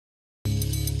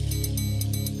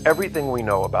Everything we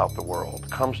know about the world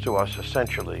comes to us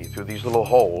essentially through these little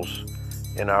holes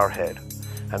in our head.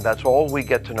 And that's all we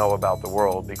get to know about the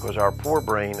world because our poor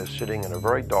brain is sitting in a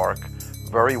very dark,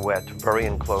 very wet, very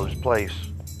enclosed place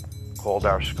called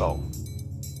our skull.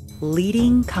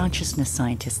 Leading consciousness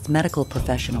scientists, medical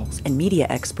professionals, and media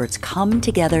experts come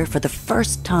together for the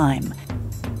first time,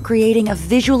 creating a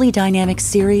visually dynamic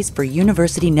series for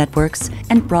university networks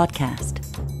and broadcast.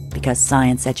 Because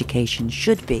science education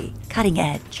should be cutting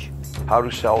edge. How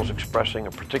do cells expressing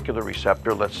a particular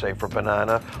receptor, let's say for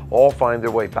banana, all find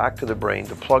their way back to the brain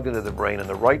to plug into the brain in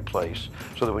the right place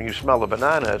so that when you smell a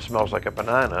banana, it smells like a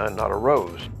banana and not a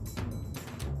rose?